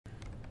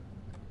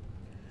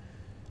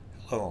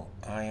Hello,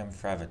 I am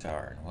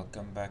FrAvatar, and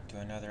welcome back to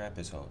another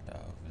episode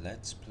of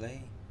Let's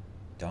Play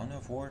Dawn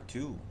of War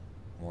 2,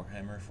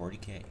 Warhammer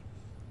 40k.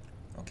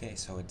 Okay,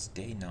 so it's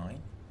day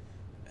 9,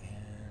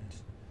 and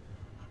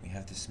we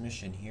have this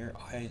mission here,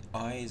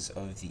 Eyes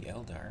of the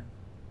Eldar,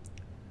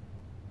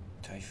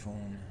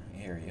 Typhoon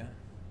area.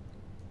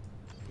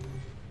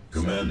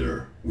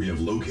 Commander, we have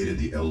located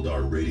the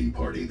Eldar raiding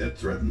party that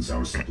threatens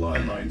our supply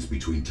lines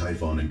between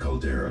Typhon and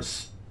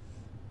Calderas.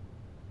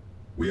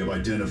 We have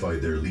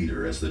identified their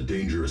leader as the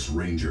dangerous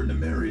Ranger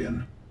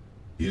Nemerian.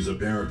 He is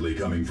apparently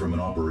coming from an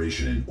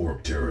operation in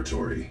Orc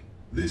territory.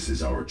 This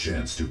is our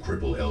chance to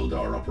cripple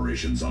Eldar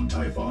operations on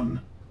Typhon.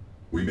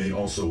 We may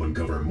also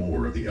uncover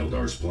more of the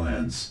Eldar's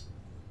plans.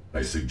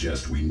 I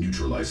suggest we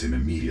neutralize him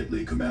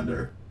immediately,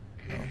 Commander.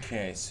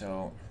 Okay,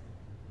 so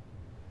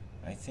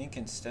I think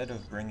instead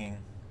of bringing,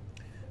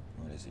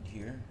 what is it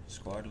here?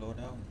 Squad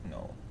loadout?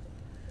 No,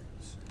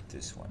 it's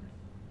this one.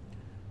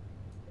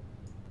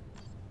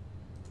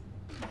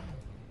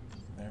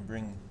 I'm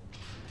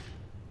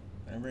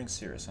gonna bring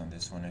Cirrus on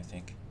this one. I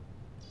think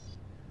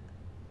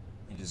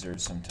he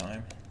deserves some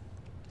time.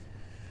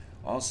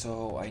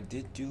 Also, I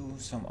did do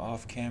some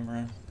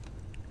off-camera.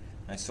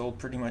 I sold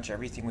pretty much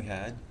everything we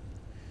had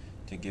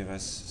to give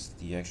us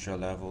the extra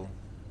level.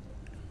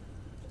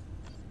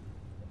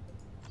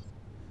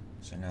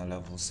 So now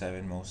level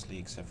 7 mostly,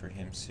 except for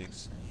him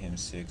 6 and him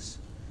 6.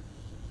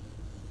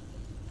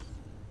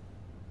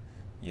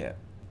 Yeah,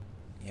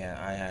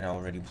 I had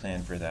already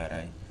planned for that.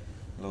 I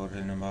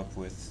loaded him up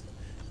with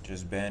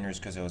just banners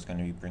because I was going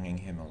to be bringing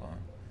him along.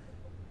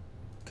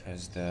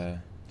 Because the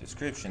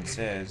description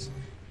says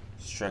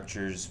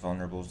structures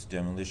vulnerable to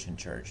demolition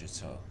charges.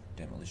 So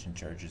demolition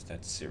charges,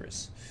 that's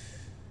Cirrus.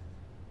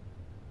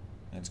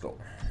 Let's go.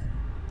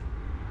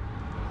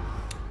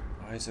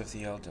 Eyes of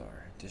the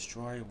Eldar.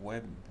 Destroy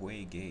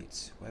webway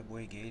gates.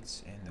 Webway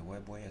gates and the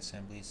webway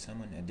assemblies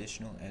summon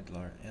additional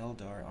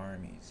Eldar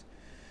armies.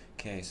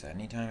 Okay, so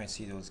anytime I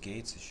see those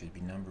gates, it should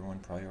be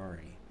 #1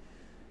 priority.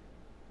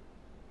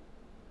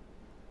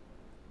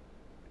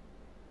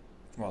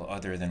 Well,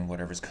 other than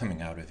whatever's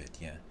coming out of it,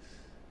 yeah.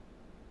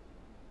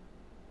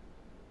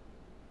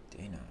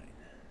 Day 9.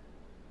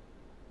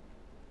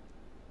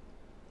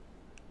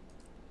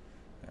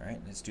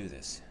 Alright, let's do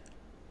this.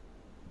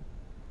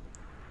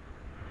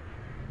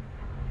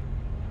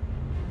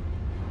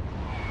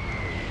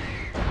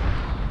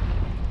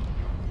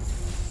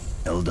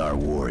 Eldar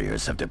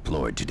warriors have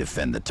deployed to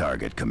defend the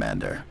target,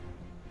 Commander.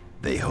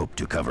 They hope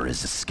to cover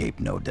his escape,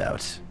 no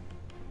doubt.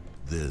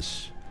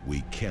 This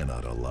we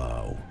cannot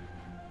allow.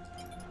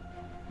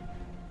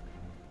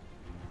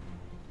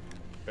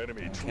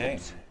 Enemy Okay.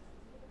 troops.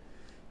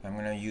 I'm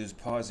going to use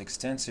pause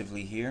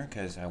extensively here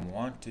because I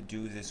want to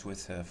do this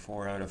with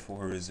 4 out of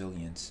 4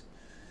 resilience.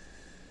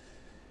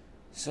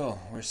 So,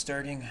 we're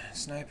starting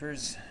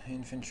snipers,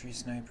 infantry,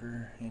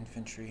 sniper,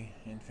 infantry,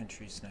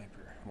 infantry,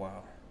 sniper.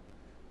 Wow.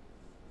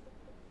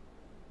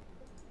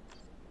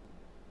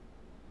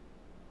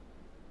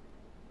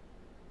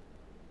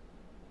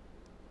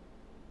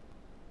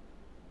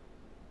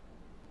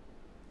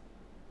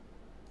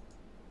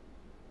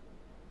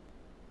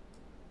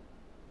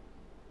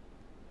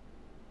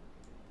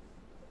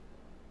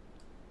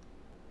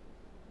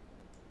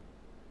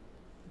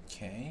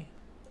 Okay,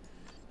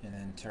 and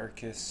then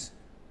Tarkus,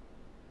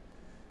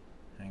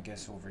 I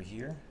guess over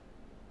here.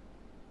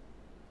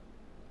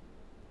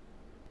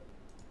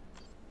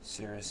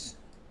 Cirrus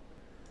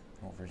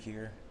over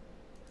here,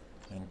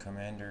 and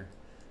Commander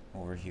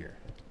over here.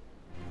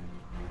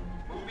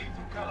 Moving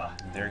to cover.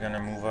 They're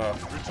gonna move up.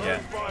 Yeah.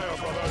 Fire,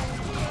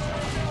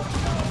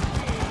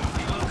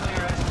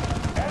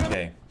 brothers.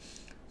 Okay,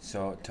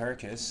 so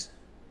Tarkus,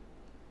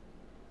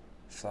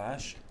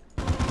 Flash,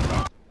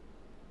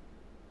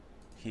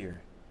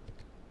 here.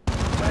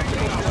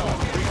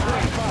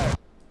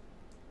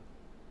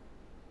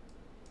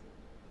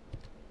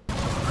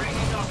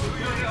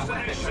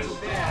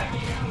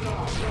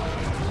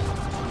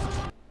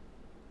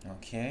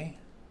 Okay,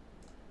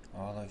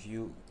 all of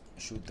you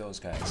shoot those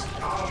guys.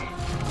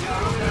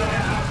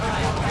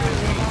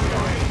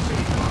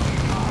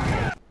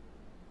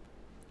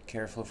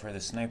 Careful for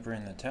the sniper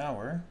in the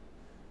tower.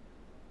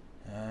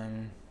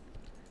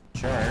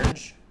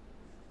 Charge.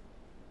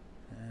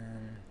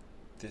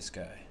 This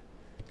guy.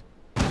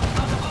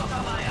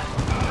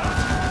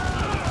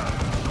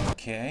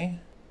 Okay.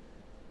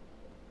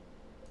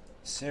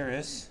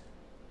 Cirrus,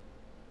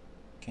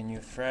 can you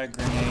frag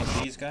grenade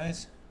these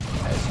guys?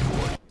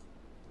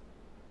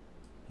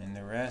 And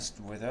the rest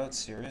without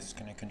Cirrus,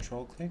 can I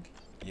control click?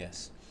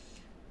 Yes.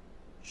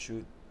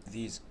 Shoot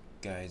these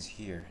guys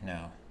here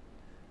now.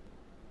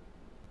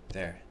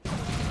 There.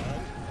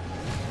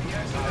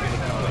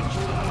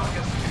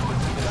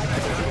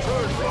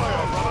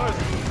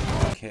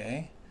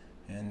 Okay,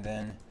 and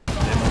then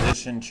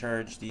demolition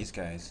charge these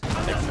guys.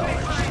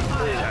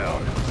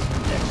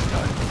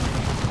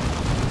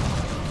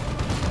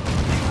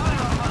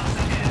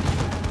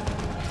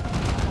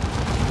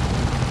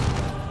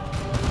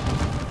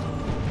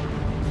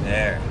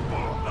 There.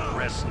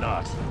 Rest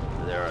not.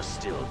 There are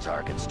still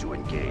targets to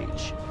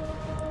engage.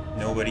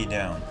 Nobody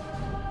down.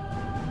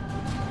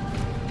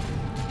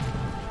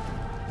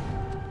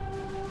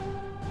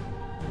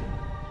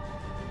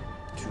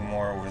 Two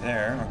more over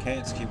there. Okay,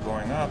 let's keep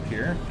going up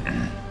here.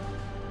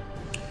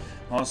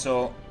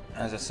 Also,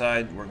 as a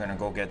side, we're gonna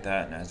go get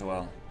that as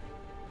well.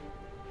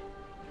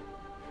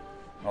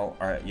 Oh,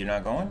 alright, you're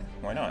not going?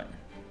 Why not?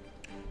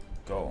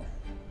 Go.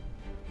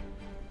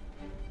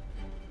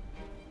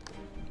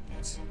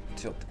 Let's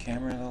tilt the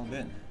camera a little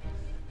bit.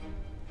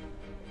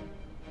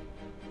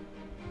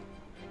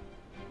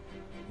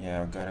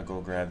 Yeah, I've gotta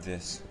go grab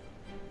this.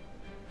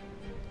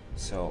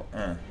 So,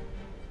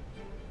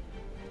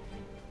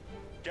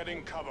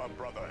 Getting cover,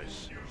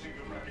 brothers. Using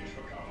the wreckage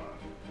for cover.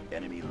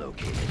 Enemy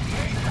located.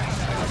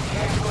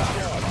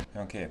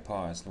 okay,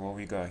 pause. What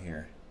we got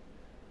here?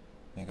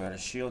 We got a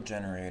shield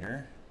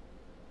generator.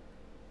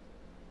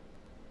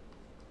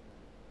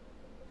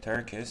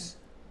 Tarkus.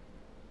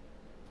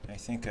 I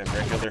think a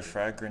regular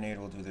frag grenade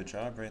will do the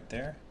job right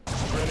there.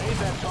 Grenade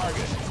that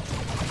target.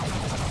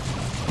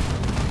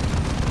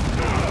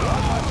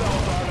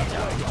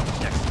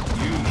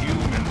 You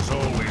humans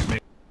always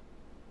make.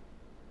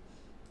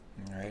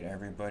 Alright,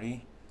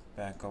 everybody,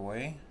 back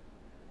away.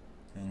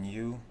 And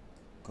you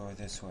go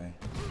this way.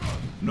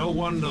 No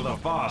wonder the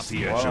boss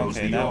here Well, chose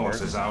okay, the that Orcs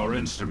works. as our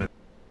instrument.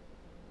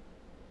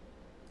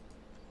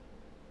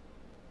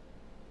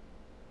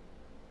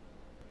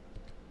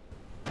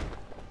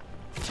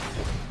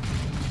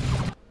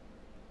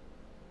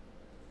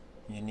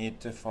 You need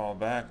to fall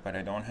back, but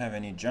I don't have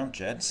any jump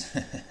jets.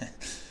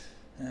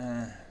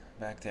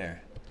 Back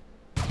there.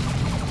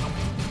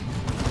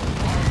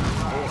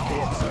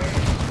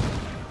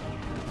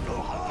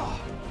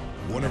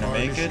 One of Gonna our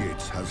make it?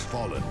 initiates has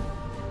fallen.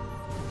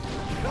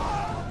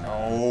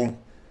 No,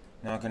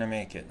 not gonna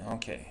make it.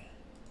 Okay,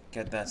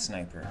 get that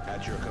sniper.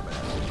 At your command.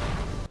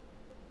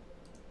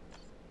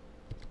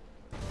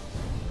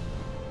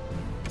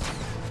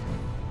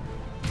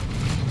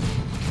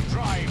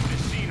 Drive the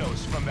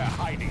Xenos from their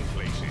hiding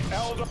places.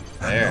 Eldar.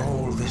 There. And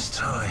all this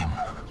time,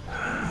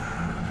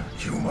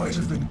 you might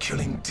have been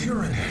killing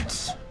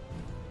Tyranids.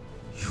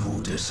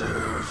 You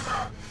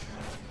deserve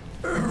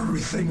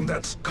everything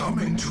that's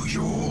coming to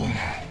you.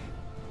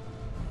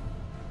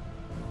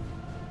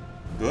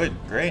 Good,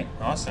 great,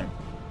 awesome.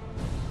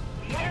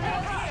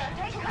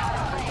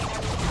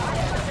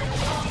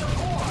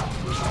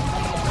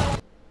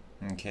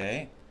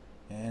 Okay,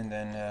 and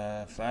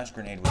then flash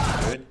grenade would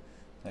be good,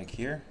 like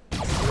here.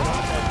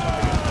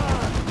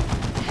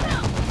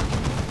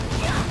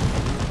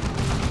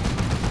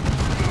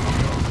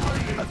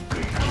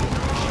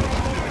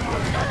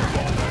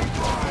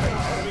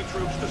 Enemy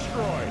troops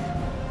destroyed.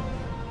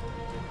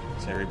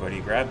 So everybody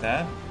grab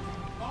that.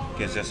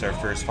 Gives us our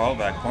first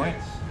fallback point.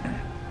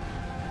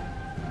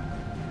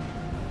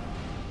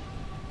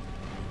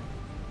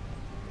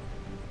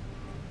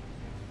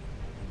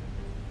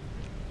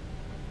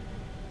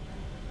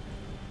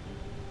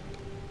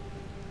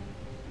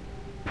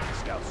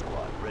 Scout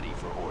squad ready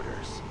for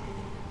orders.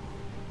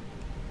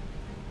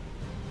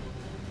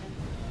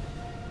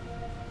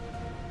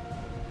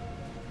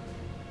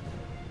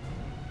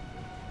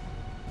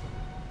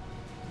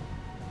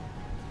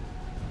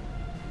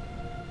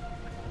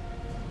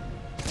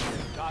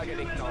 Target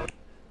acknowledged.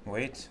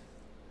 Wait,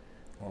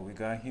 what we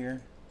got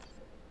here?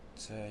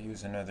 Let's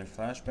use another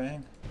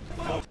flashbang.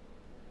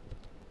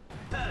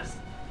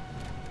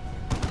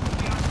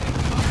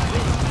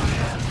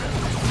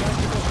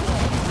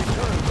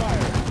 Return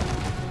fire.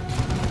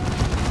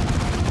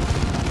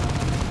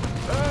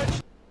 Urge.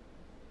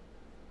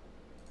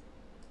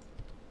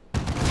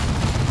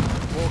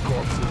 More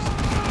corpses.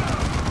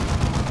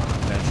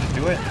 That should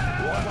do it.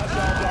 One less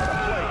Eldar to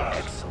play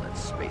us. Excellent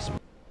space.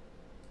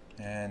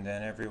 And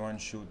then everyone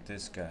shoot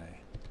this guy.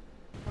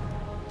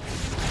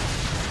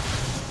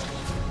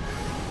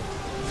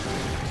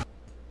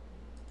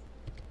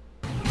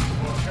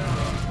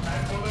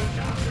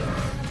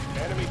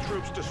 Enemy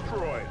troops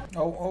destroyed.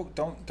 Oh,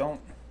 don't.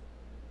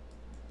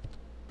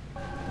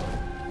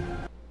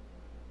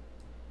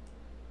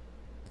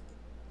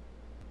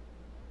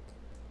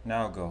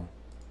 Now go.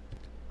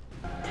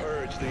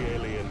 Purge the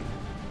alien.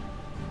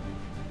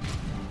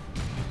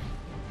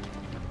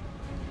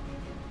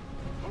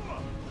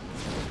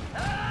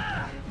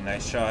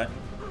 Nice shot.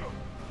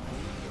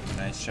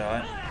 Nice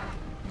shot.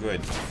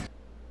 Good.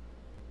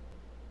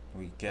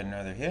 We get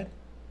another hit?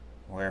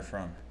 Where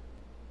from?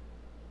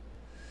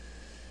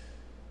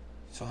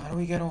 So how do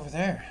we get over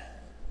there?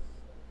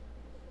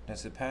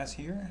 Does it pass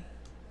here?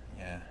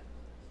 Yeah.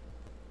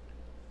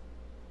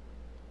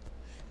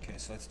 Okay,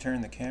 so let's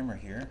turn the camera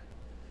here.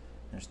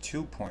 There's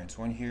 2 points,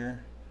 one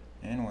here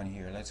and one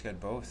here. Let's get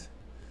both,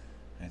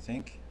 I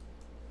think.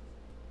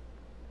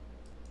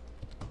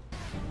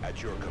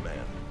 At your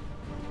command.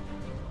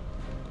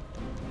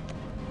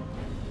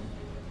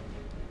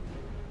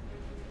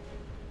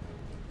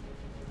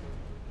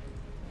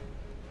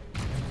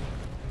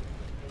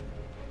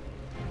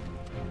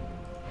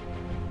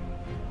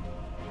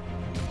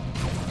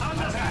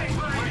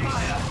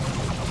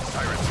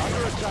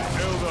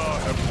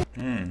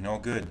 No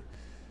good.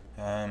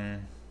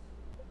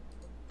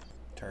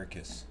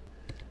 Tarkus.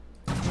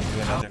 Do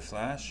another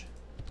flash.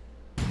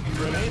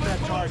 Grenade that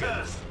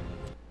target.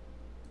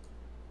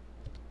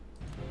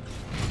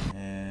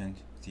 And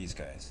these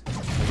guys. Use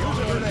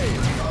a grenade.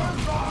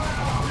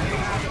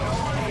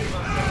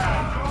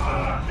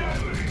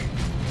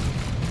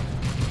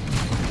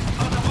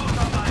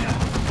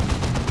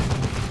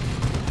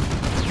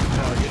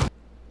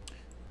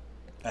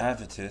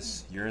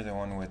 Avitus, you're the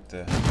one with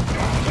the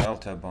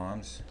Delta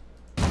bombs.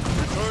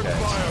 Return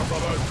fire,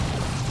 brothers.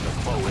 The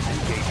foe is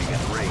engaging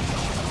at range.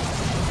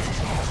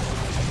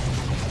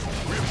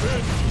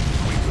 Repent.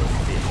 We will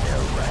thin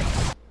their ranks.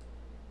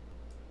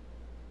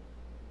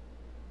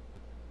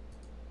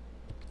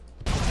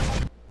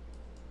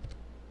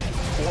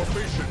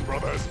 Formation,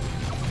 brothers.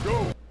 Go.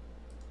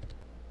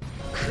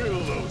 Kill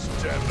those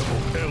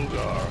damnable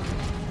Eldar.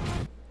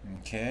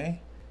 Okay.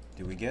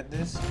 Did we get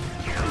this?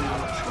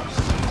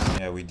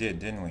 Yeah, we did,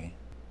 didn't we?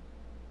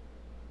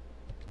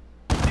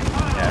 Yeah,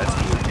 that's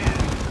good.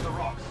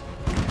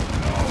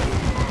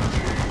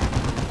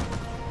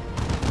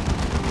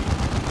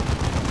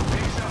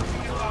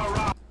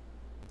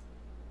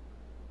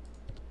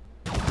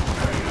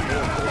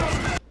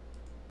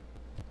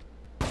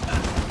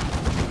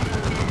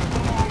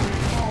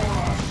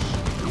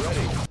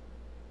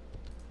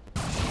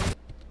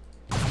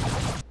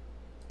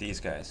 These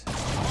guys.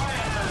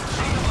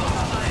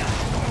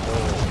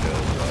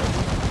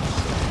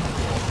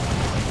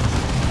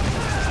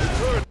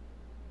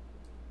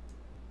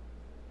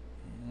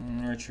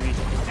 Retreat.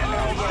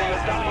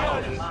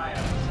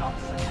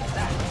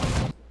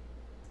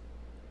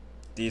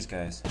 These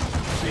guys.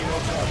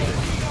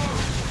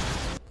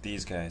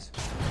 These guys.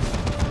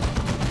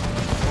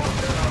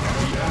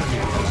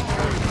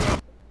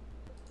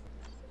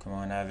 Come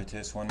on,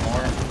 Avitus, one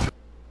more.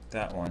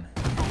 That one.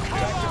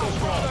 Tactical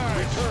squad,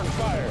 return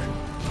fire.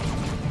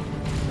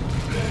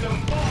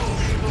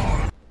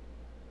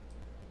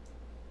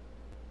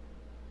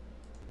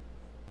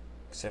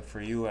 Except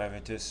for you,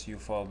 Avitus, you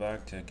fall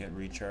back to get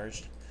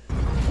recharged.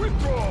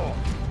 Withdraw.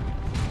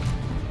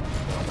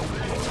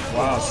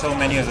 Wow, so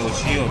many of those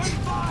shields.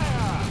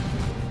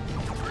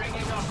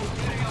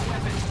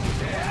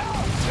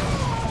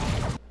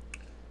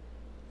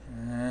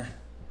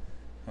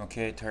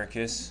 Okay,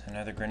 Tarkus,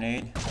 another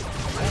grenade.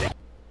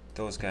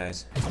 Those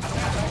guys.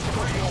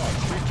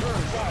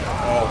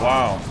 Oh,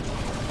 wow.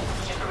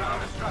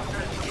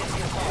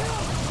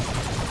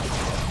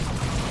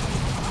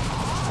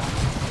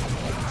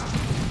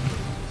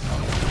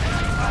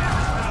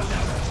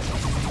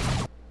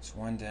 It's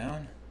one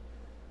down.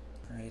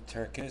 Alright,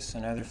 Tarkus,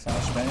 another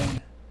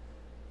flashbang.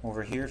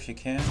 Over here if you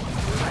can.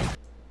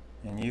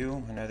 And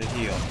you, another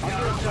heal.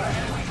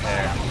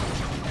 There.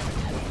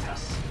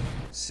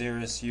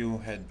 Cirrus, you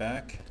head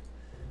back.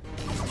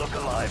 Look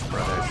alive,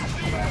 brothers.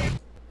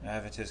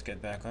 Avitus,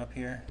 get back up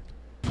here.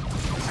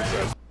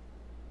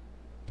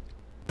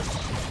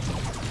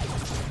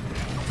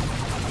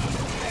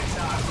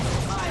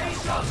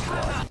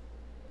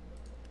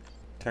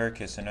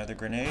 Tarkus, another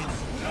grenade.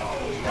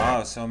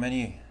 Wow, so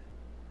many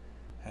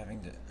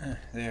having to...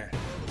 there.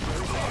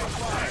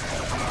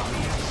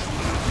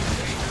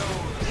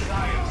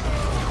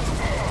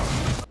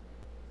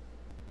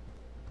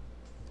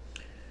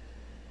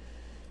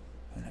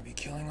 I'm gonna be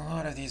killing a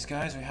lot of these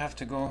guys. We have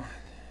to go...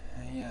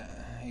 yeah,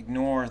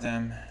 ignore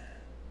them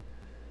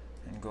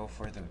and go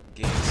for the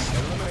gates.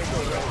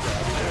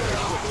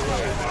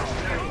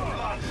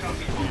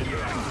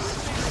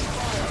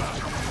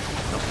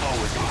 The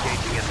foe is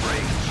engaging at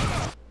range.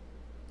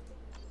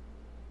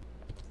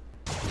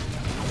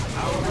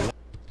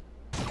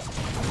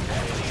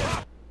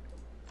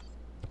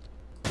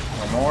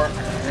 One more.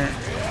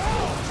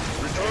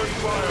 Return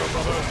fire,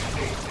 brother.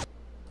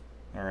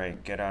 Alright,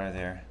 get out of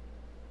there.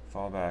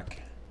 Fall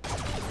back.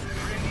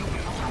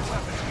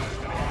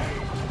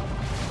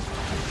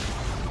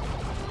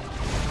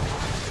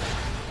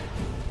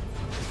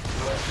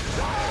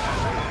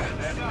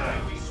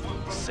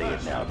 Say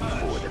it now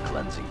before the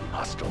cleansing.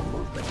 Hostile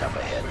movement up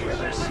ahead,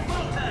 brothers.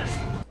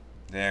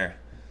 There.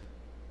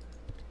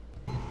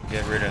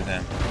 Get rid of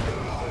them.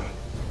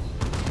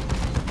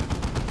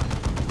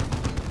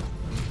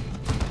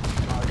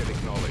 Target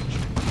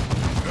acknowledged.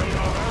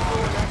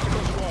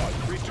 Tactical squad,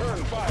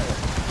 return fire.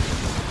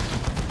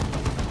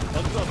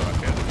 Another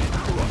enemy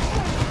crushed.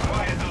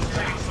 Quiet those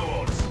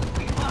chainswords.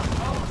 We must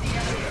hold the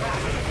enemy back.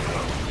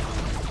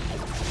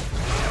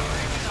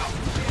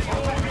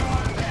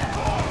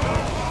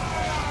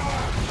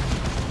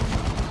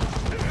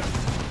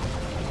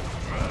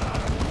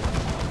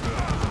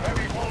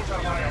 Heavy bolter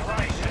by a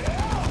right.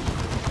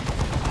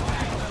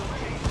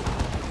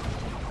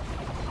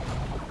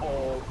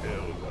 All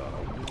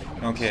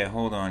Eldar. Okay,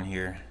 hold on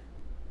here.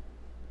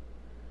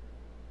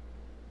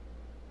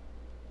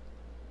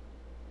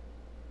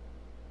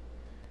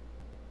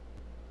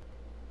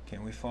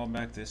 Can we fall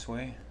back this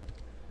way?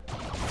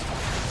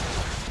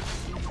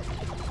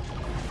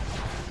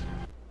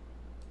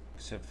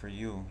 Except for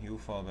you. You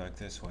fall back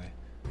this way.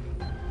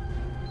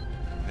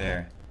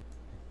 There.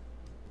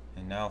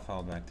 And now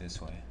fall back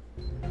this way.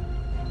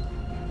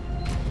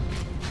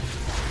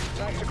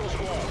 Tactical Tactical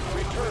squad,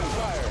 return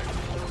fire.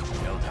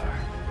 Eldar,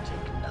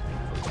 take nothing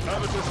for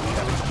Habitus, we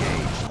have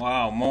engaged.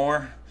 Wow,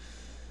 more.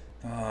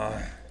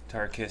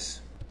 Tarkus.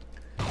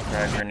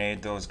 Frag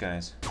grenade those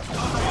guys.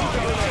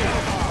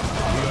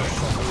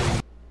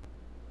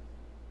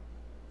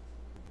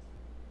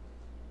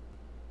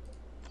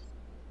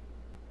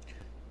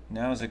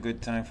 Now is a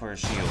good time for a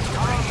shield.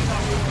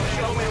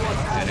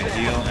 And a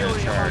heal and a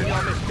charge.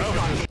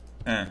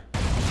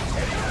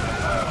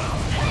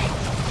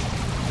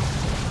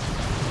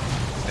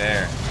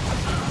 There.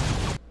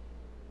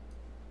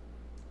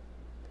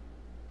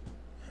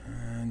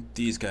 And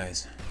these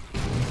guys.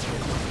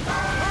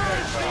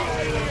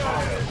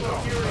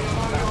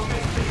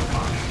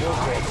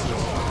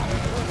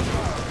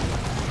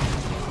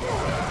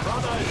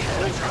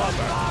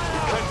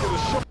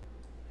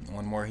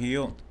 One more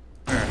heal.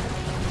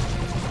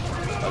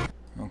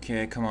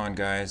 Okay, come on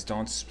guys,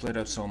 don't split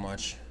up so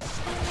much.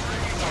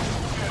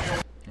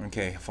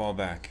 Okay, fall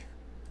back.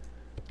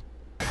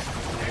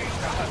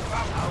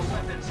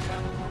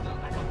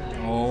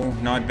 Oh,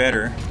 not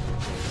better.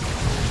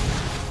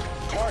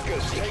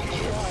 Tarkus, take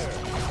fire.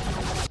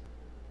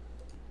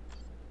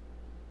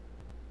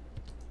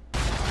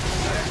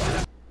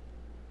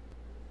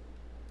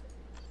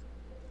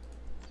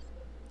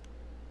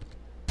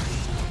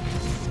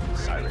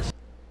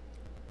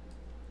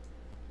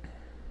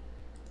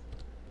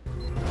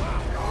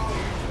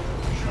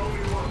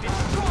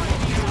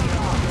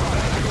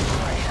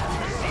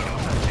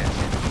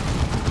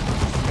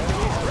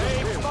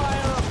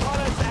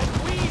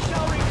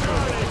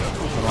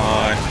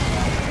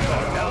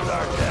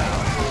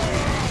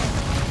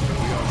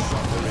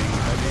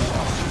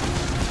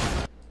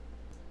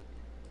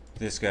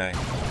 This guy.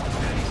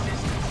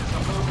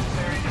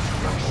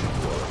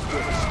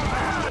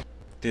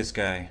 This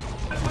guy.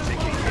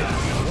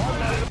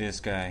 This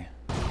guy.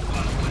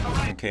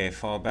 Okay,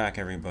 fall back,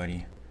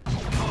 everybody.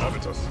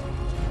 Habitus.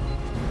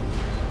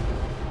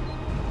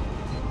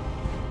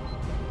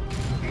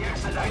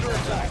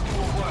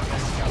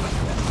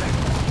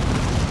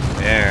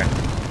 There.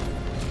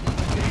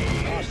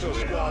 Hostile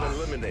squad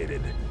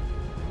eliminated.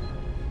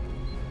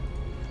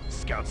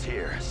 Scouts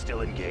here,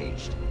 still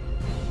engaged.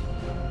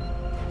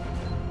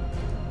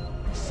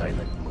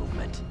 Silent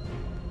movement.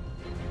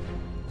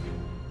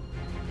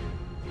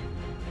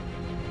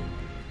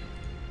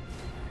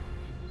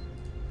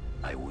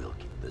 I will.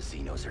 The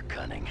Xenos are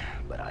cunning,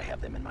 but I have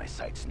them in my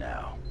sights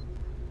now.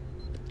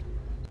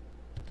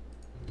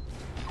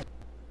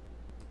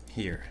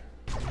 Here.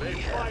 They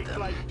fight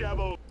like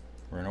devils.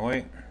 Run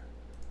away.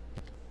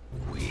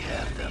 We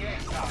have them.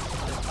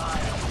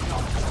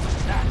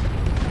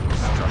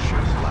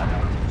 Structures flat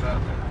out.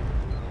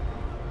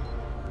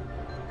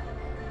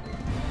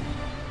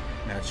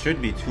 Now it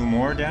should be 2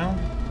 more down.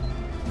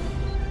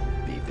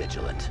 Be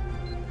vigilant.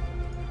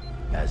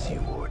 As you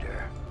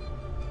order.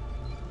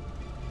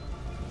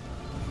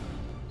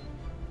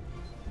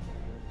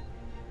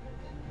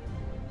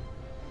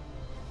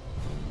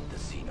 The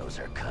Xenos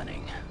are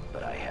cunning,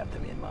 but I have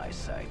them in my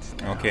sights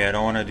now. Okay, I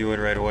don't want to do it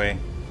right away.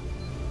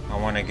 I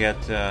want to get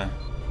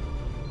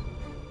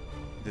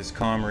this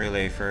comm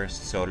relay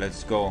first, so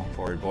let's go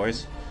for it,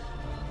 boys.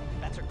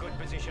 That's a good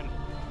position.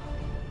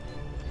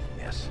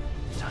 Yes,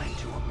 time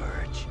to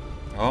emerge.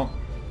 Oh,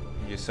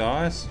 you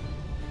saw us?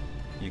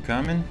 You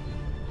coming?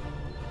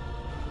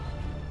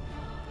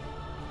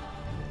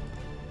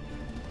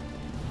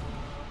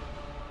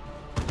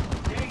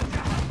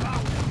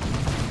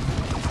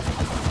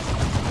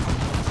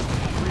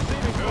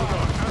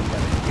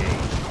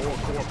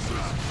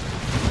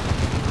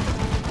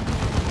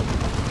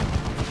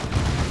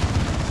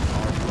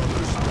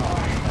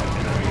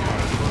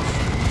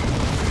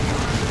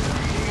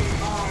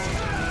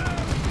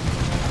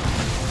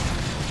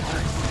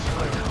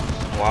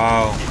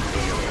 Wow.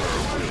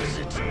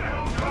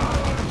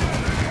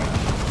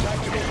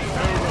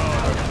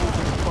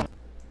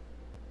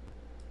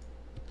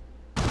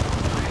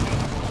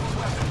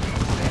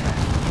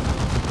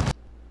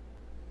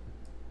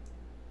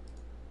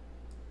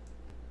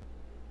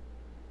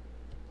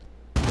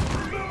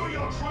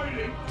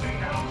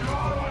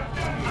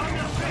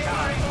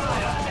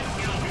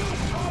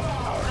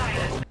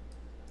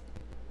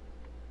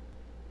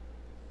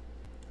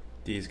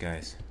 These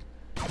guys.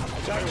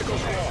 Tactical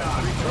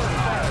squad, return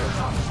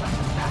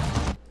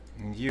fire.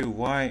 You,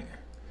 why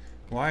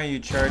are you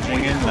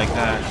charging in like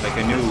that, like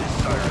a noob?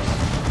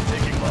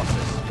 Taking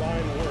losses.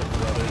 Fine work,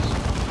 brothers.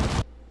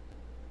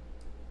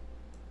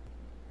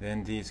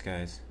 Then these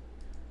guys.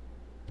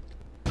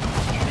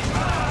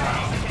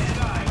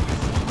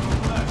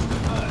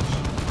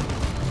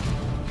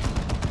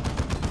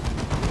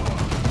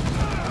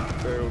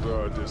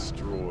 Eldar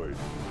destroyed.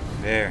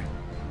 There.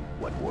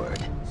 What word?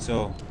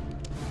 So,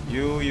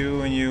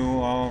 you and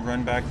you all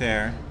run back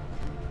there.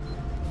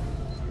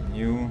 And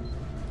you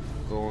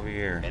go over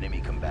here. Enemy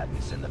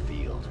combatants in the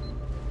field.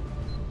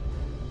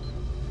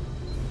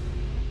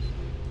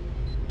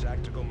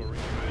 Tactical marine.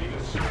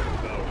 Please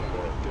bow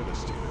for a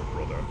devastator,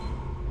 brother.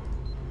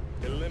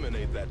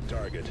 Eliminate that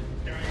target.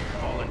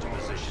 Fall into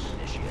position,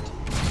 initiate.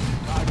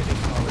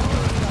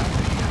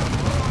 Targeting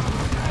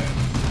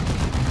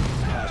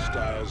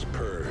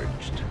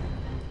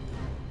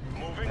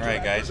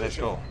Alright guys, let's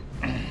go.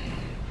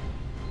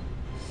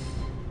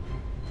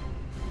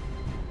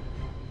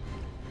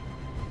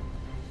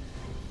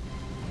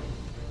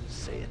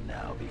 Say it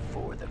now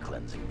before the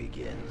cleansing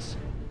begins.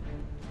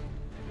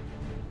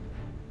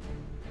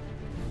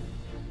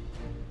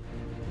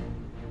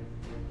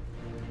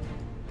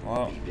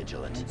 Well, Be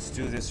vigilant. let's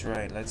do this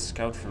right. Let's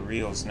scout for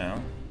reals now.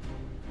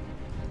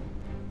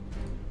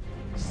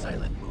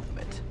 Silent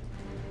movement.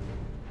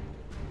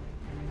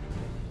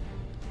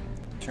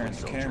 Turn the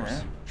Soldiers,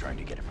 camera. trying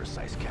to get a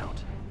precise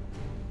count.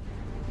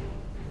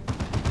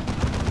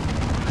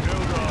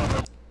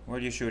 What are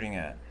you shooting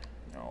at?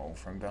 No,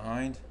 from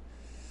behind.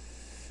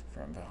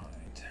 From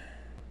behind.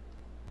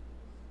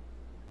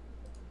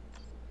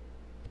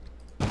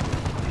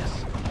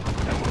 Yes,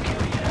 I will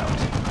carry it out.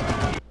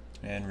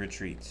 And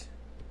retreat.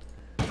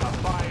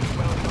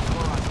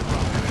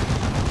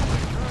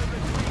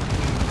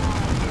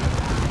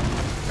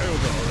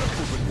 Eldar,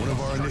 one of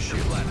our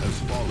initiates has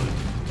fallen.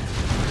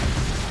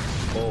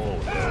 Oh,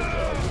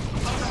 Eldar.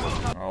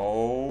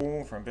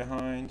 Oh, from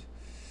behind.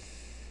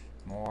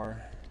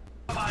 More.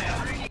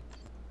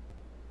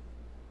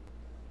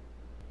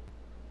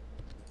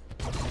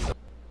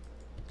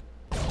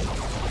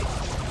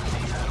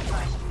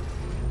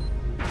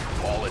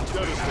 Fallen.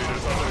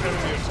 Devastators under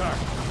enemy attack.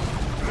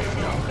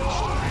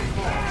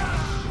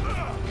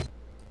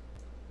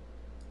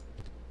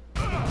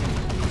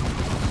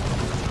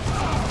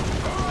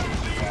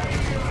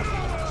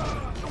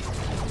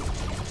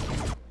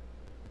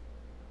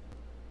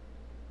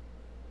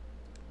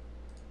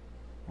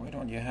 Why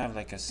don't you have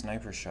like a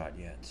sniper shot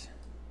yet?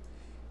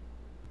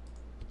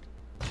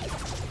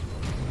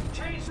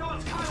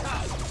 Chainswords cut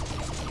us!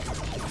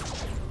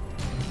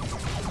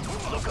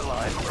 Look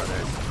alive,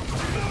 brothers.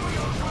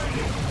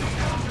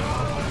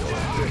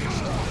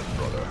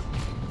 Brother.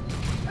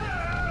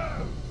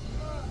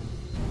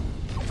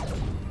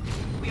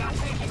 We are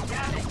taking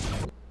damage!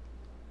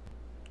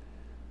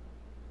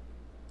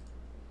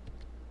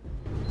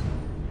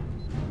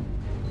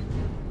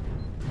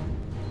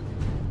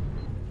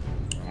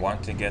 I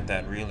want to get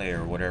that relay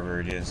or whatever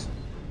it is.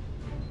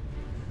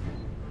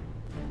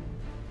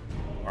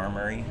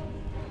 Armory.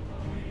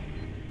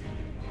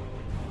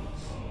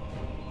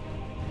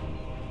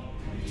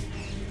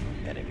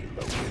 Enemy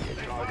located.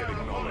 Target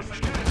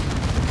acknowledged.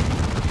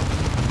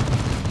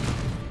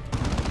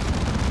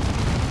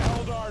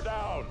 Eldar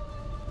down.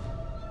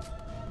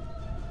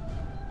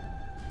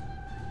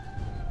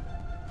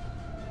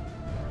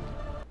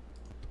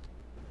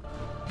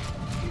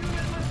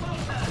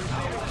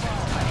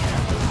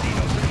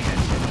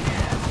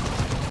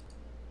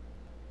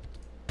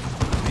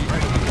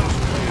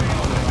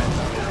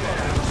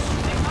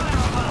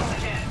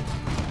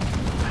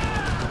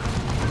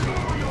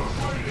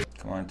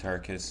 Come on,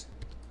 Tarkus.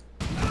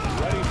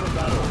 Ready for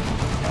battle.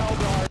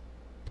 Eldar.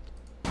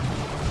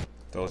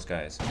 Those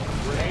guys.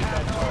 Grenade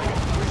that target.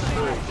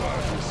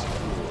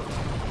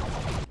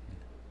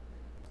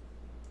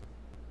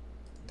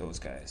 Those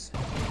guys.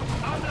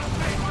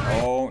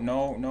 Oh,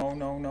 no, no,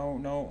 no, no,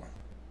 no.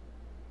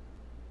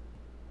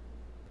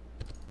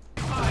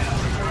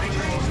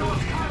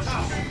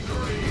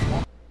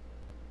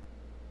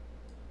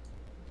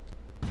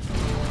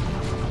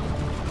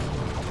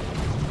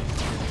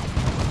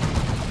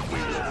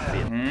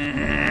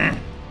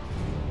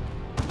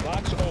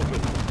 Locks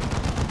open.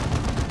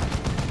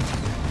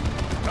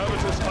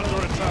 Habitus under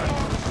attack.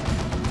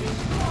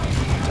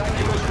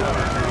 Tactical squad.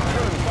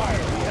 Return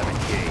fire. We have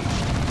engaged.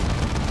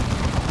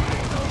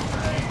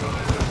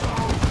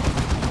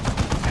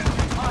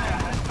 Fire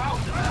has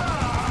found us!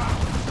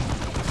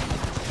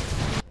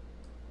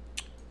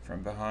 From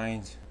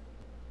behind.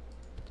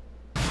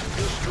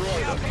 Destroy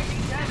them.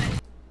 Taking damage!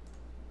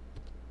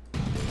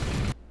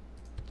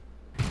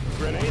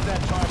 Grenade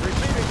that target.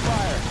 Receiving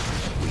fire.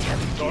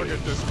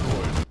 Target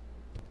destroyed.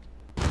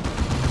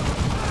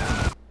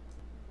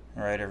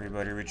 Alright,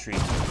 everybody, retreat.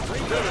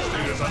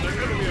 Devastators under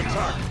enemy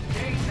attack.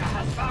 Danger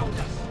has found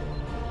us!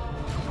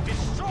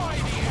 Destroy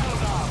the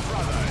Eldar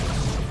brothers.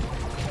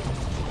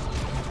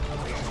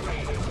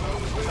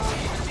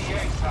 The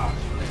exile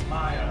will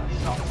admire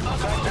shots.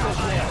 Tactical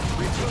squad.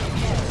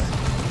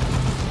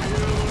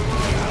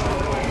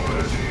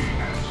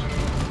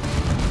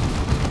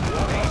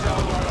 These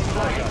Eldar to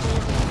flank us.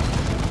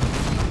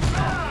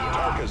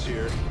 Tarkus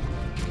here.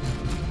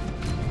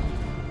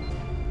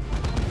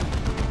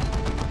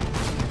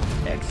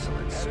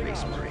 Excellent,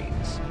 Space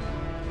Marines.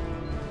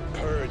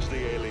 Purge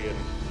the alien.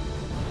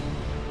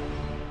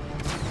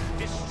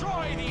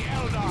 Destroy the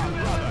Eldar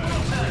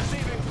brothers.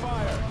 Receiving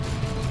fire.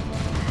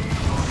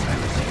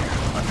 Cyrus here,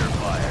 under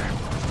fire.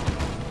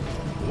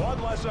 One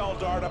less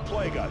Eldar to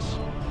plague us.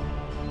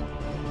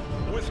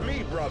 With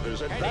me,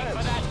 brothers, advance. Heading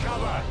for that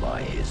cover.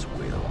 By his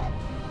will.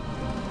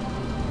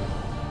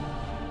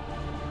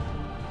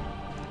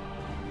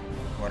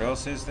 What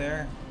else is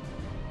there?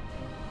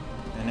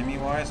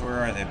 Enemy-wise, where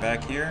are they?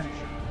 Back here?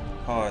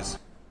 Pause.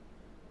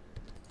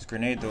 Let's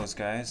grenade those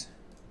guys.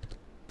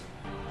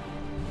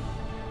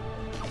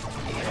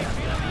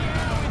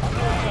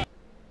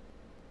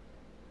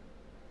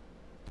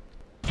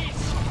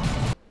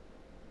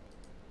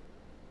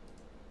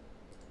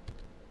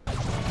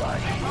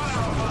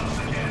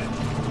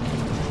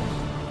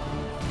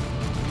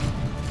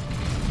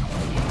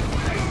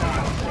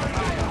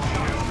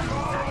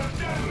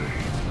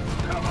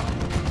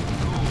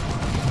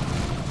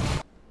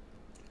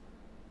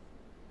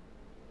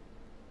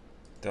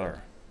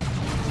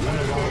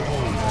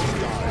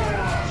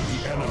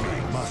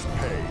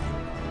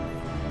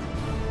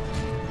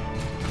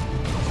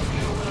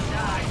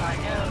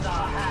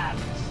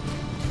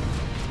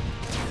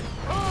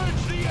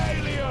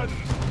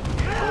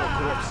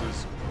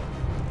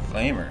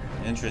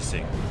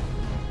 Interesting.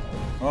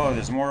 Oh,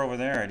 there's more over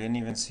there. I didn't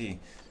even see.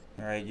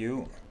 Alright,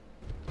 you.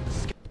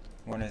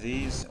 One of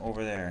these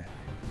over there.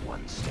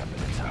 One step at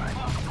a time.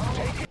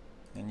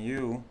 And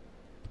you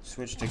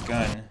switch to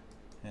gun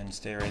and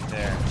stay right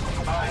there.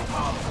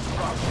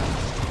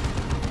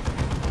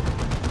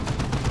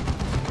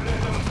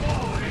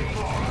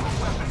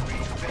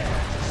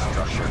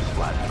 Structure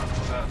flattened.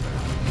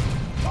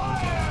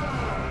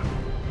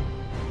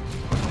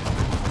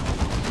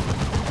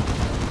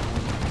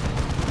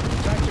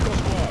 Tactical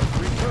squad,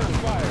 return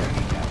fire.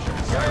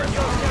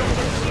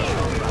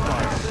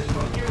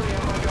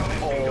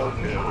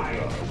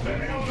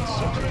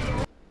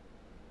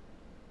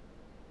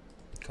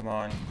 Come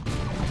on.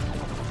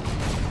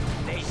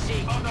 They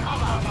seek cover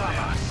from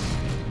us.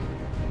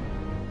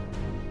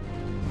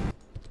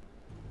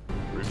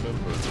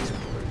 Remember this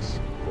place.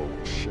 Foe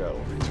shall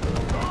return.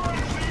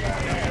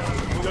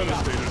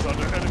 Devastators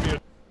under enemy.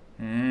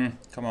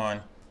 Come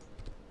on.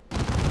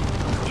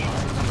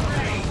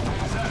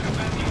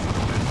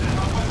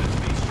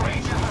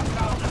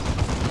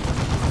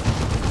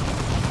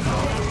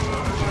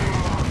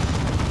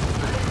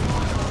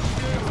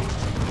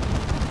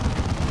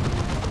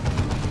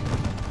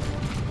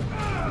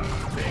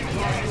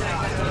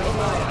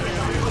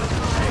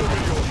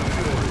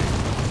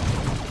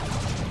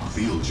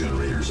 Field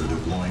generators are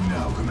deploying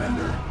now,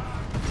 Commander.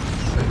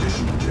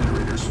 Additional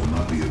generators will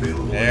not be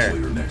available There.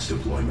 until your next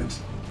deployment.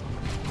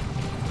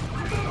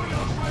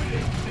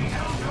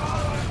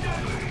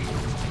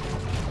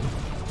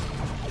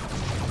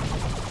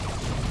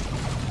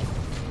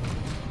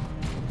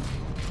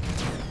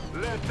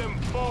 Let them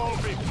fall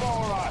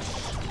before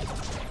us.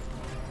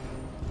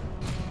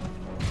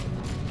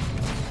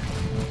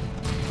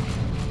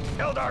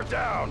 Eldar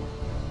down.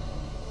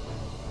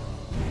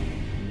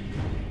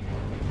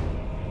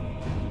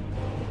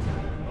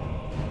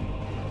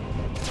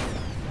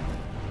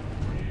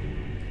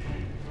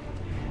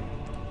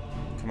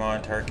 Come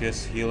on,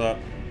 Tarkus, heal up.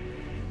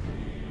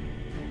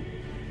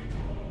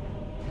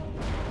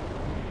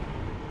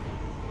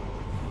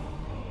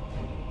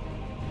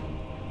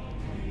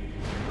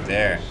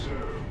 There.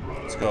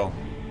 Let's go.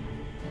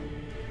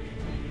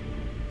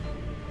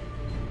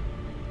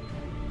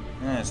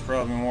 Oh, there's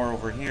probably more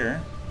over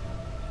here.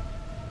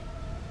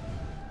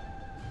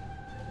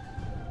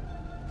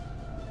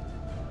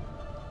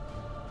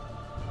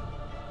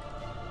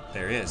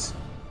 There is.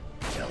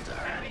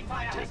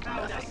 Eldar, take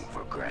nothing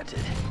for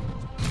granted.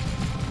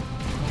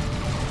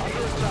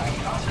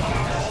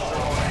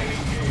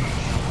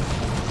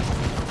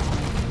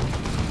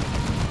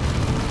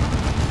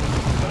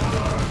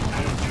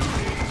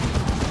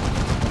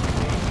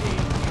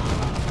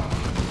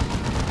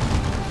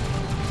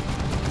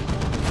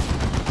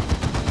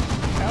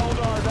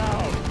 Eldar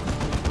down.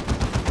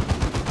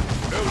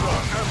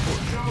 Eldar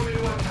ambush.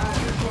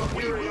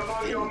 We will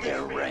thin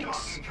their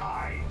ranks.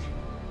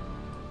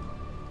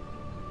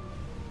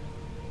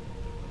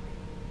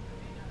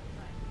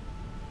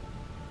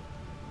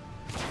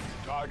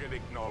 Target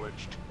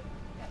acknowledged.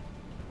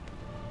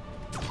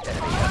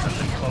 Enemy has us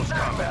in close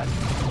combat.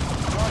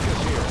 Target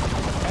here.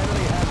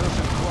 Enemy has us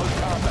in close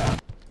combat.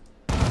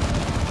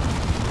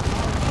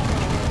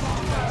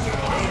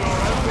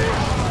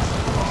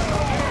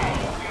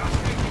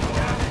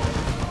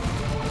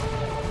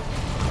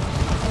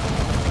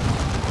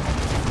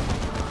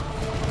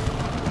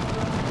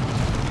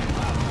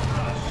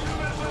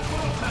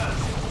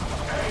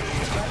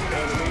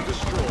 Enemy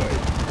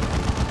destroyed.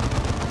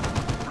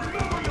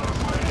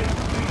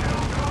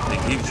 They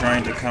keep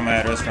trying to come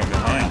at us from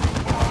behind.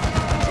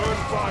 Turn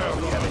fire.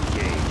 We have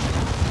engaged.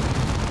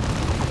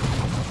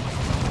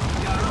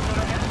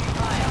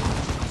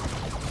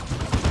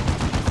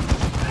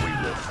 We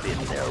will thin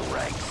their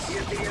ranks.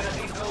 Give the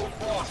enemy no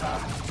quarter.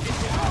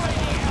 Destroy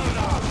the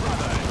Eldar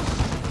brothers.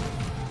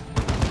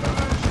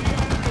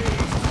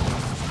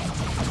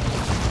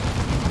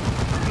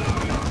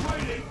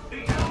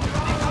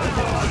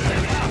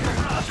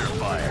 Under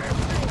fire.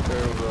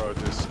 Eldar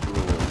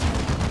destroyed.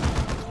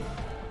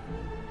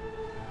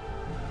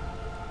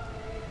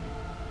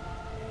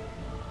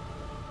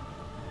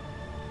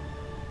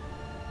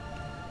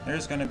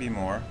 There's gonna be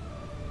more.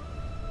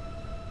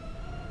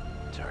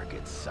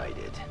 Target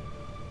sighted.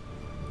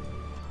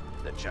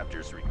 The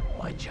chapters read.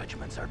 My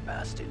judgments are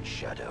passed in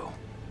shadow.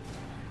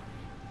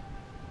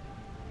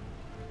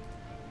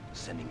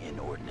 Sending in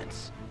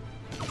ordnance.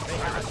 They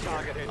have us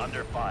targeted.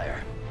 Under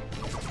fire.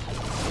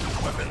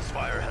 Weapons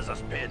fire has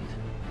us pinned.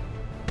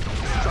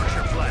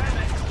 Structure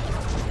flattened.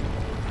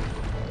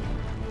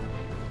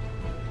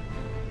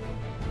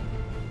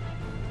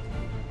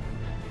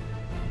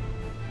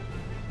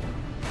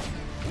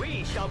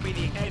 We shall be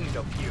the end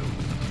of you.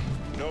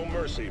 No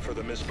mercy for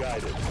the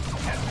misguided.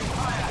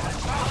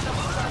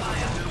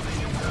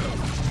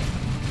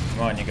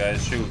 Come on, you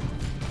guys, shoot.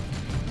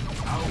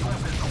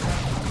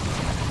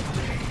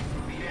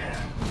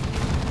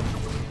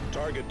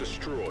 Target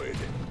destroyed.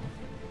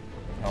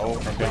 Oh,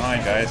 from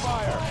behind, guys. Do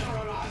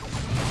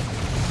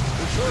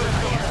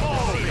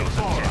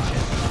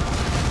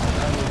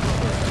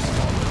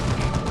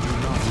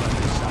not let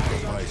the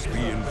sacrifice Lest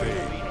we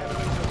invade.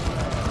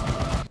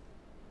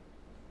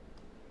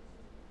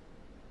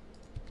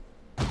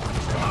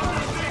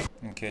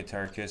 Okay,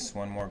 Tarkus,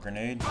 one more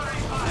grenade.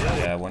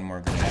 Yeah, one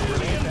more grenade.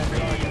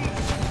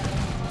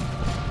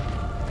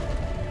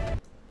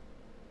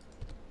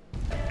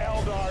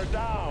 Eldar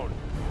down.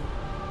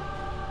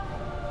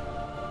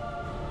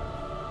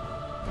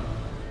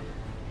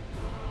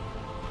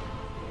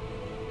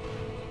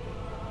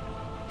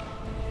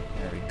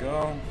 There we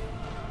go.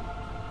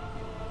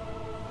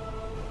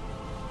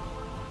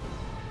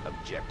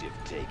 Objective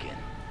taken.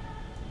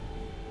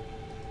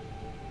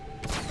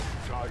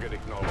 Target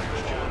acknowledged.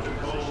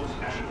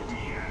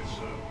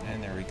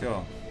 And there we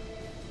go.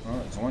 Well,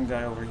 there's one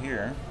guy over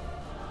here.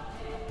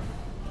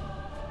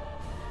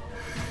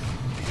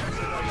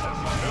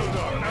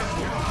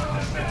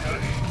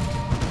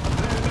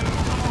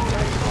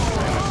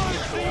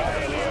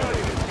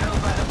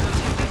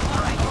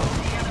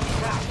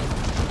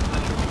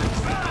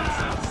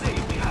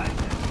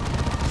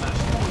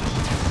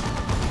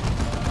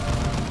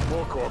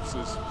 More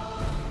corpses.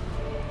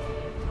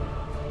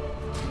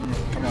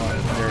 Come on,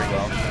 there we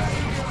go.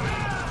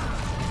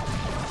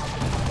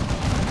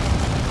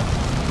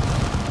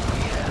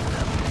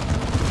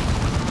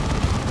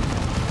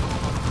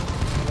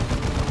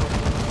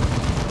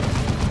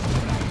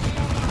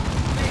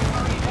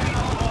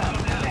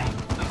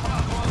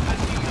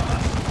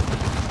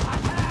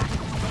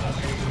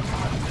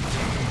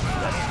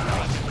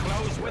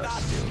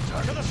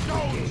 To the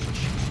stones!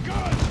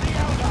 Guards the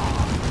Eldar!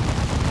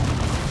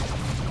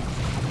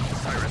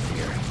 Cyrus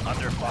here.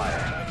 Under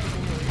fire.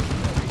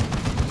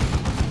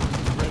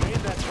 Remain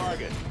that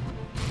target.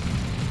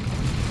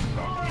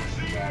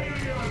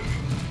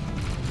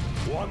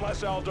 One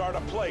less Eldar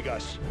to plague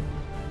us.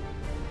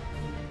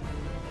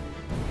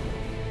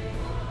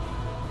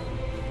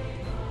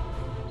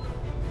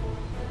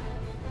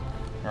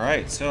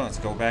 Alright, so let's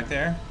go back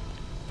there.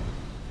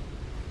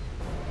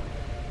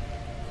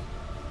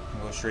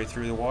 Go straight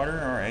through the water?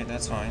 Alright,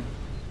 that's fine.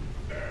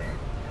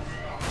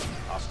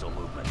 Hostile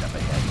movement up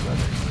ahead,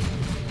 brothers.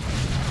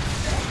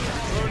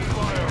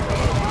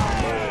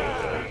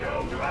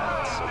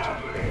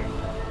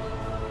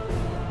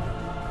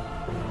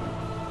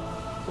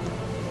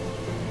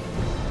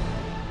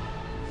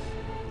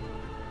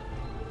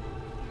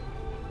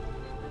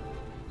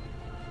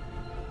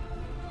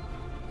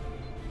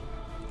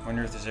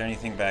 Wonder if there's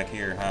anything back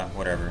here, huh?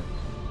 Whatever.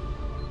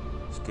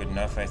 It's good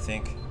enough, I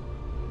think.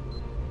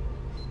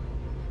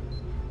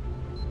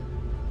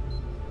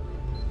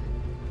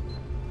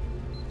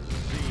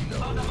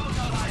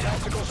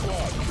 Tactical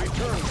squad,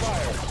 return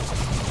fire.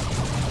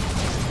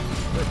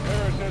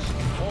 Preparedness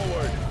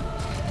forward.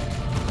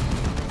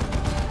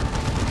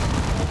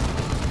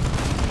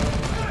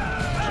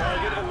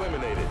 Target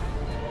eliminated.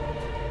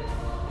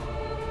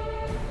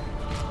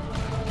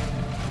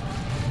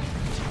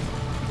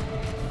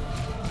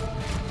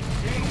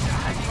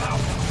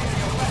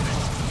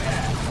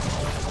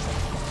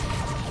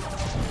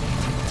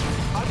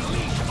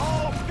 Unleash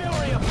all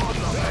fury upon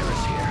them.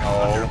 Cyrus here.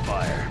 Under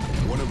fire.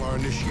 One of our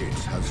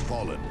initiates has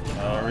fallen.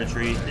 Oh,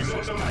 retreat. This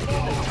was not in the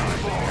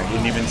time. I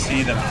didn't even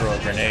see them throw a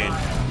grenade.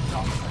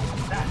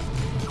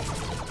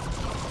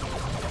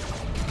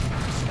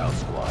 Scout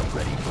squad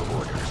ready for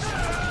orders.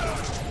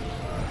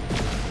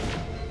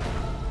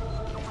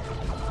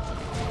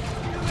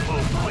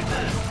 Move with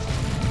this.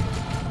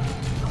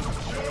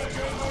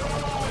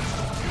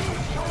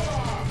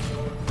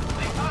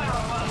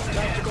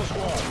 Tactical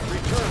squad,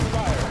 return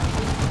fire.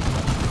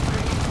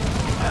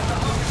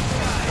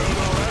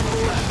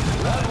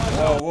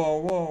 Whoa, whoa,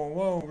 whoa,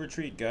 whoa.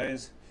 Retreat,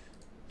 guys.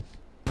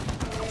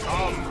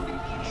 Come,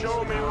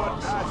 show me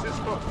what passes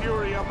for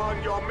fury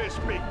among your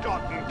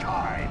misbegotten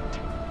kind.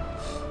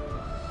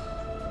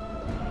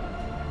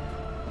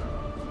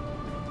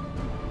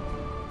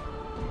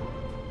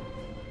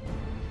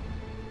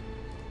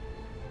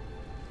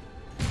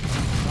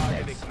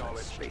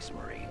 Excellent, Space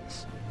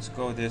Marines. Let's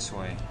go this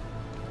way.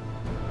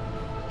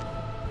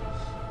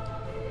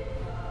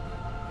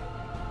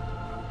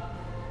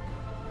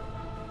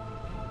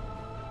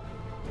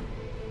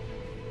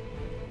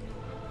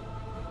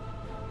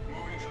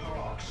 Moving to the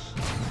rocks.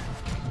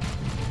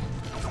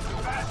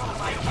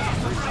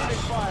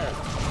 Receiving fire.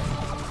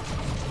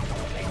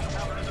 Taking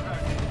cover in the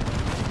back.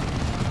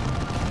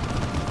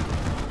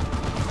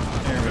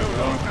 There we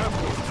go.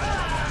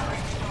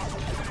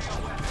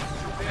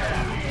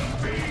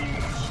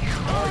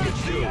 Target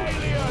the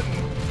alien.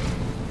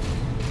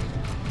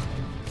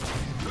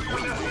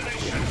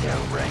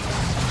 Down ranks.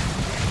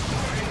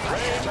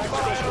 Tactical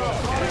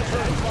squad,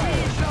 return fire.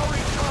 We shall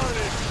return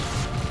it.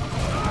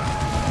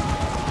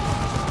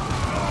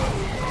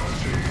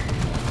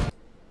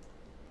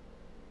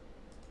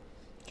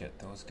 Get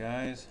those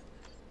guys.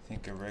 I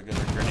think a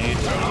regular grenade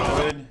would be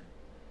good.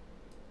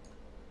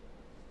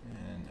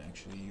 And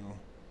actually, you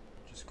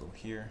just go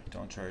here.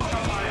 Don't charge.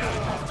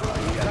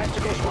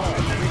 Tactical squad,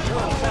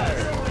 return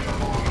fire.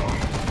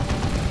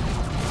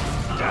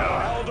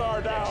 Down. Eldar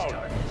down.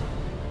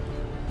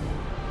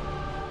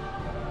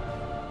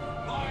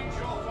 Mind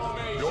your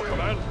formation. Your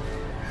command.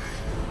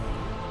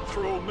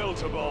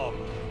 Plant a bomb.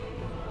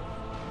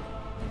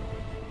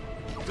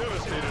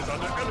 Devastator's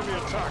under enemy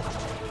attack.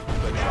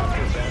 The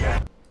captain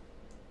banner.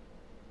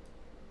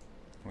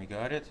 We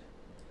got it.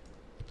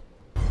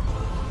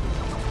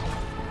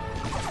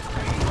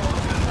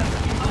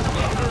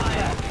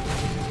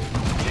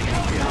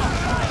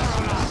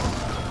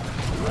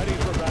 Ready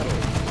for battle.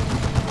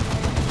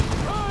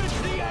 Purge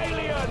the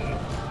alien!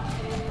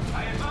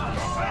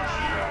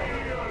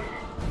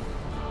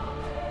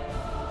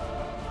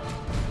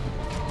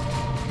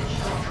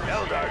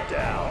 Eldar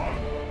down.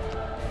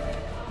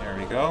 There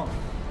we go.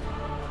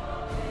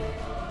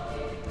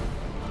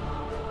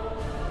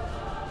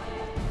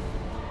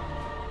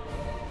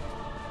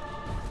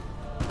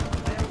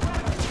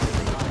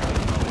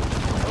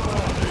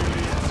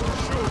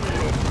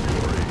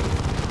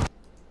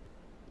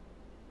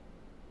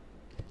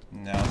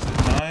 Now's the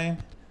time.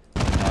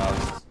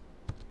 Now's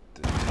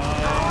the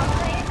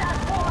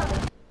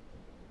time.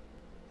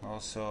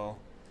 Also,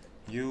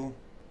 you.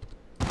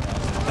 Now's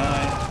the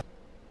time.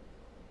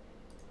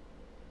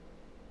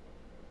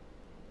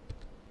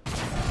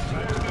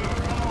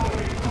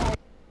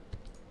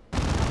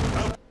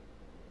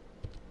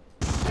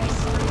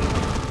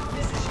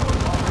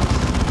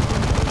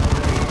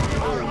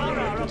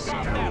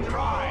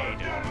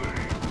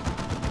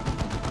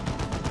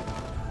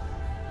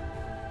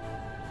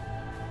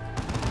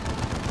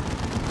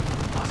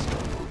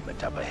 Hostile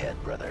movement up ahead,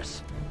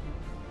 brothers.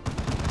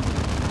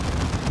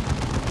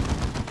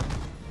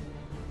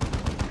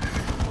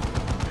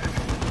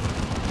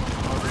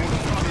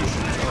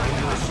 Fortifications are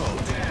under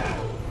assault.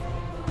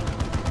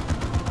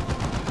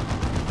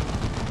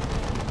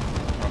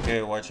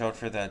 Okay, watch out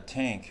for that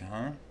tank,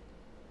 huh?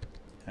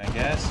 I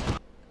guess.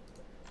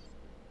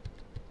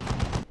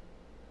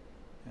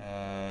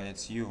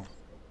 It's you,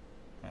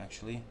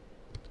 actually.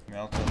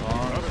 Melt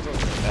along.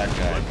 That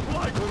guy.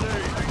 Fly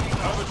grenade!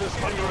 Avatar's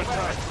under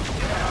attack.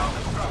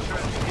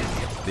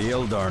 The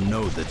Eldar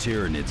know the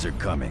Tyranids are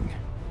coming.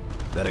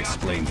 That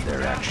explains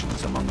their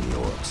actions among the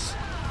orcs.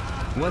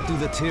 What do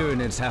the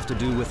Tyranids have to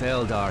do with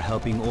Eldar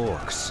helping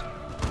orcs?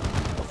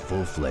 A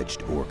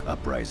full-fledged orc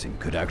uprising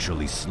could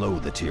actually slow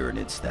the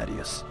Tyranids,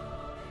 Thaddeus.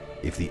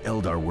 If the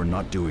Eldar were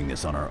not doing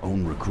this on our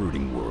own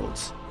recruiting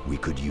worlds, we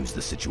could use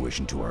the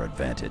situation to our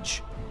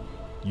advantage.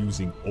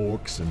 Using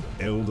orcs and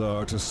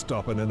Eldar to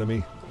stop an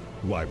enemy?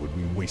 Why would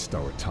we waste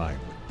our time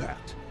with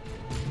that?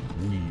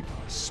 We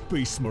are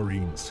Space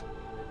Marines.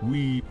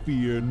 We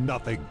fear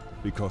nothing,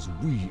 because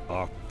we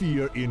are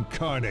fear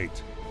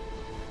incarnate.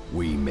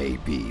 We may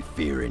be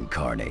fear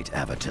incarnate,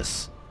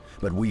 Avatus,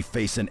 but we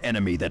face an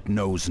enemy that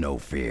knows no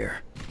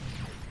fear.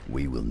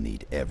 We will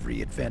need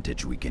every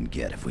advantage we can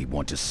get if we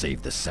want to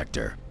save the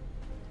sector.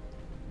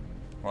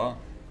 Well,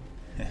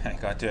 I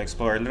got to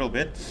explore a little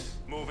bit.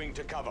 Moving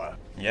to cover.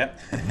 Yep.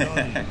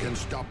 None can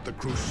stop the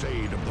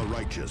crusade of the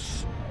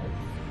righteous.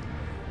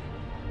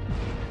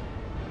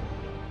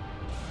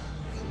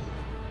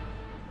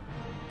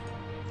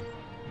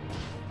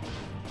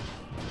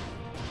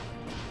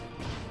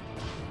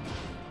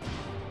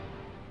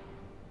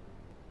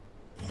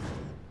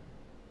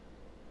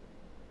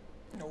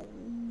 No.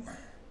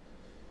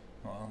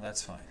 Well,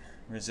 that's fine.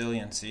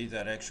 Resiliency,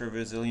 that extra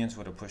resilience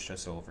would have pushed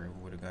us over. We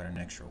would have got an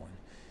extra one.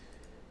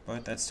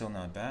 But that's still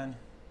not bad.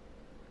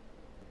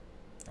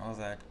 All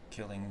that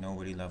killing,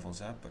 nobody levels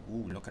up, but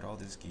ooh, look at all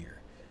this gear.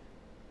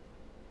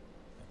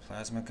 A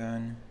plasma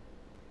gun,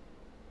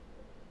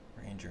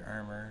 ranger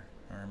armor,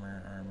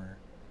 armor,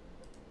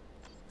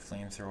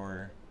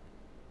 flamethrower,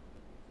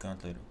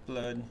 gauntlet of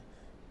blood,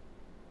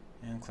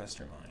 and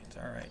cluster mines.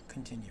 Alright,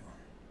 continue.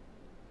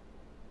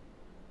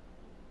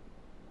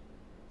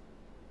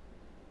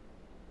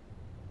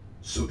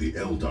 So the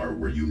Eldar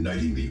were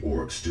uniting the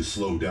orcs to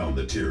slow down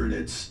the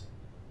Tyranids.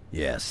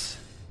 Yes,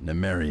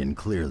 Nemerian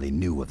clearly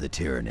knew of the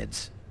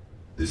Tyranids.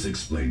 This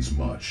explains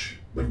much,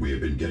 but we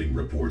have been getting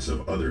reports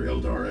of other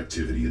Eldar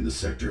activity in the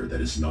sector that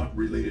is not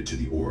related to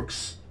the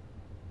orcs.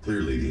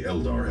 Clearly the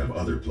Eldar have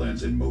other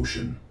plans in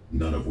motion,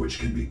 none of which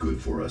can be good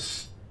for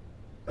us.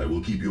 I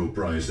will keep you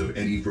apprised of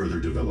any further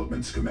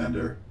developments,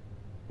 Commander.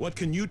 What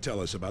can you tell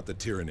us about the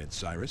Tyranids,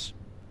 Cyrus?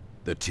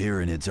 The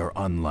Tyranids are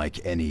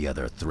unlike any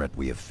other threat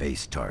we have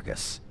faced,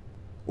 Targus.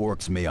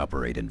 Orcs may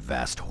operate in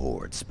vast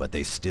hordes, but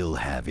they still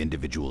have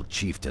individual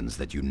chieftains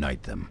that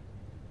unite them.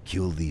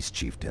 Kill these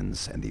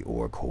chieftains, and the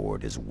orc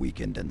horde is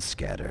weakened and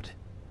scattered.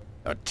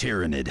 A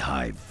Tyranid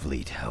hive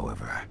fleet,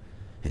 however,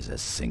 is a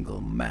single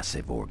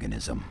massive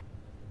organism.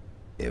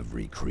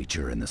 Every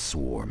creature in the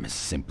swarm is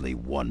simply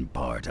one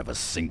part of a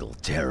single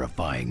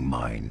terrifying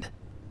mind.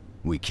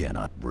 We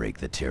cannot break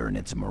the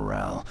Tyranids'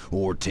 morale,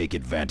 or take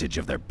advantage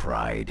of their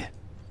pride.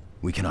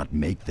 We cannot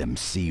make them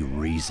see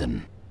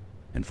reason.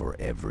 And for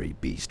every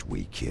beast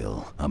we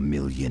kill,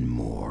 1,000,000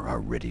 more are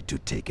ready to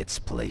take its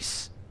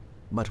place.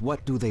 But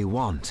what do they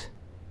want?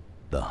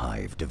 The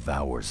hive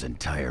devours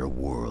entire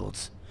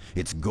worlds.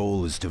 Its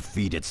goal is to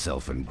feed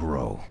itself and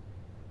grow.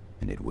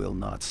 And it will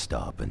not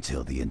stop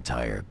until the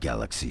entire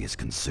galaxy is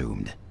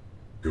consumed.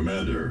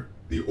 Commander,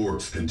 the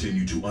orcs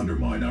continue to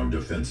undermine our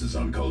defenses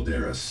on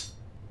Calderas.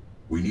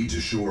 We need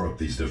to shore up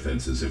these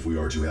defenses if we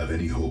are to have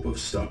any hope of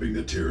stopping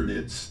the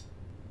Tyranids.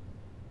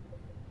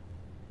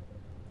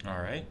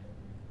 Alright.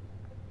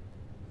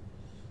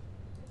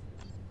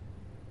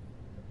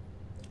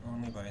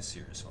 Only by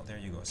Cirrus. Well, there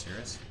you go,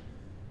 Cirrus.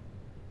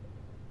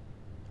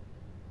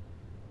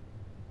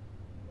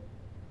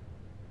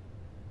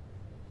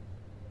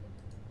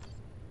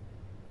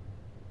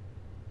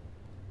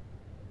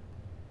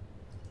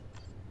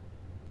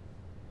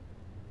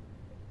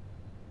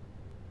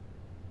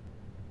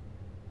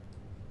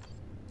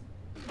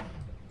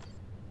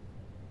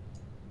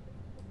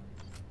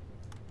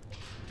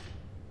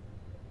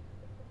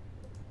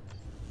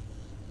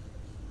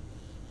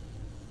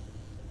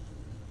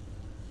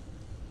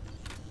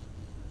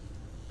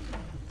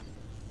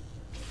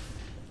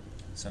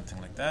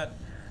 Something like that.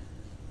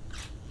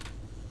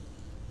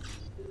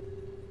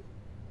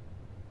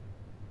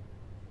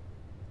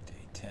 Day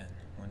 10.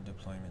 One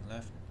deployment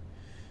left.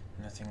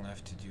 Nothing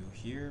left to do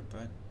here,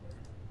 but...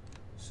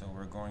 So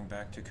we're going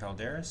back to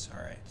Calderas?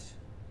 Alright.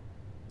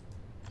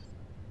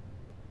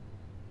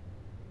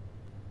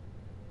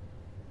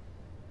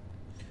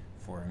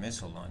 For a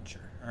missile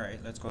launcher.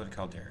 Alright, let's go to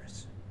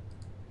Calderas.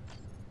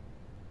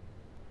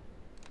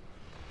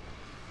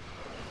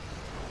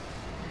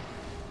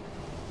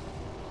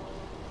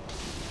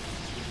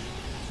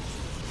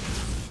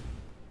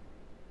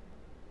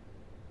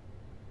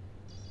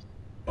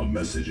 A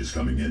message is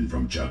coming in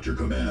from Chapter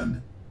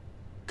Command.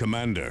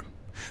 Commander,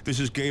 this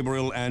is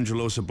Gabriel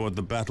Angelos aboard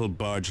the battle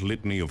barge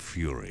Litany of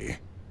Fury.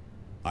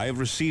 I have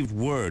received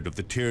word of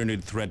the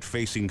Tyranid threat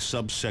facing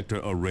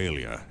subsector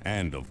Aurelia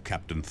and of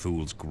Captain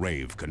Thul's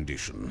grave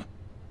condition.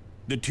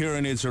 The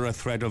Tyranids are a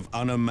threat of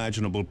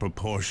unimaginable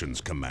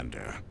proportions,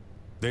 Commander.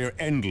 They are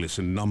endless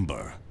in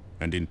number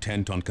and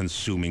intent on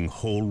consuming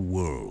whole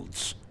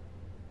worlds.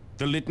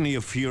 The Litany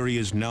of Fury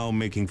is now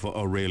making for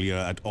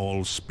Aurelia at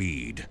all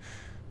speed,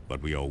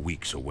 but we are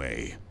weeks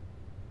away.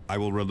 I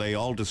will relay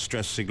all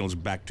distress signals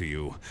back to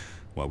you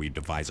while we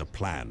devise a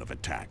plan of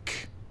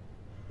attack.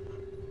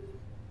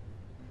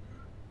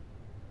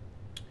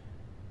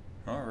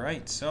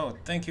 Alright, so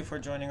thank you for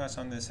joining us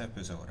on this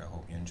episode. I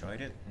hope you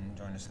enjoyed it, and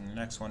join us in the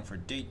next one for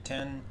Date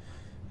 10,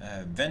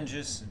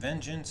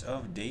 Vengeance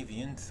of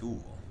Davian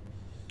Thul.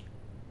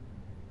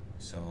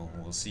 So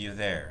we'll see you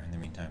there. In the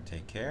meantime,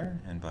 take care,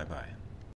 and bye-bye.